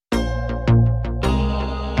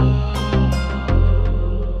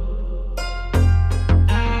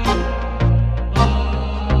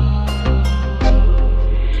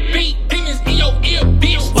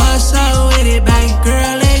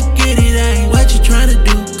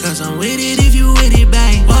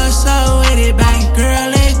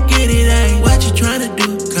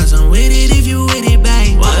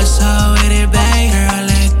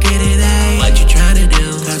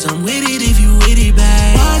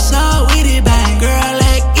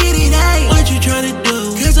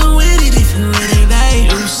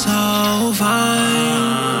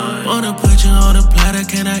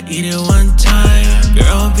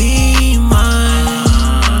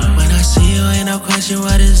you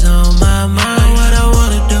what is on my mind, what I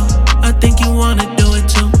wanna do. I think you wanna do it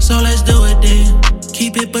too, so let's do it then.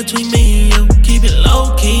 Keep it between me and you, keep it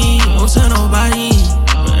low key. Won't tell nobody,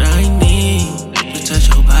 but I need to touch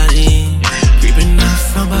your body. Creeping up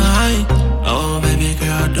from behind. Oh baby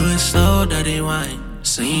girl, do it slow, dirty wine.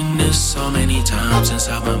 Seen this so many times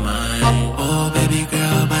inside my mind. Oh baby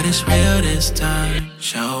girl, but it's real this time.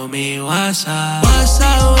 Show me what's up. What's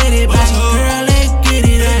up with it, baby? Girl, let's get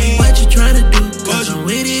it, ayy. What you tryna do? Cause I'm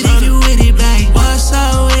with it if you with it, baby. What's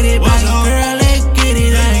up with it, baby? Girl, let's get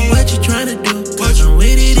it, ayy. What you tryna do? Cause I'm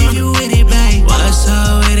with it if you with it, baby. What's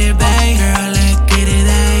up with it, baby? Girl, let's get it,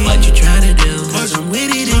 ayy. What you tryna do? Cause I'm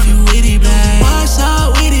with it if you with it, baby. What's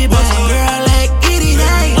up with it, baby? Girl, let's get it,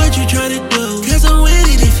 ayy. What you tryna do? Cause I'm with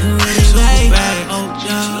it if you with it, baby. Oh,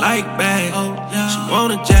 yeah. She like bag. Oh, yeah. She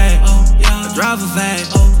want a jag. Oh, yeah. I drive a van.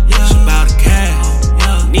 Oh, yeah. She bout a cat. Oh,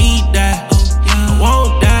 yeah. Need that. Oh, yeah. I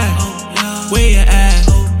want that. Oh, yeah. Where you at?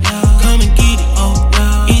 Oh, yeah. Come and get it. Oh,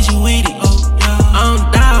 yeah. Easy with it. Oh, yeah. I'm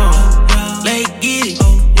down. Oh, yeah. Let's get it.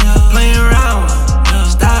 Oh, yeah. Playing around. Oh, yeah.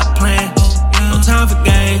 Stop playing. Oh, yeah. No time for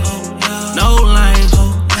games. Oh, yeah. No lanes.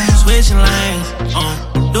 Oh, yeah. Switching lanes on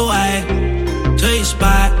the way to your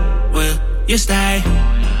spot where you stay.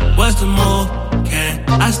 What's the move? Can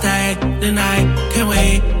I stay the night? Can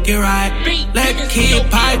we get right? Let the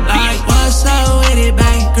kid pipe like. What's up with it,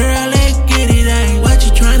 babe? Girl, let's get it, ayy. What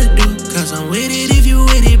you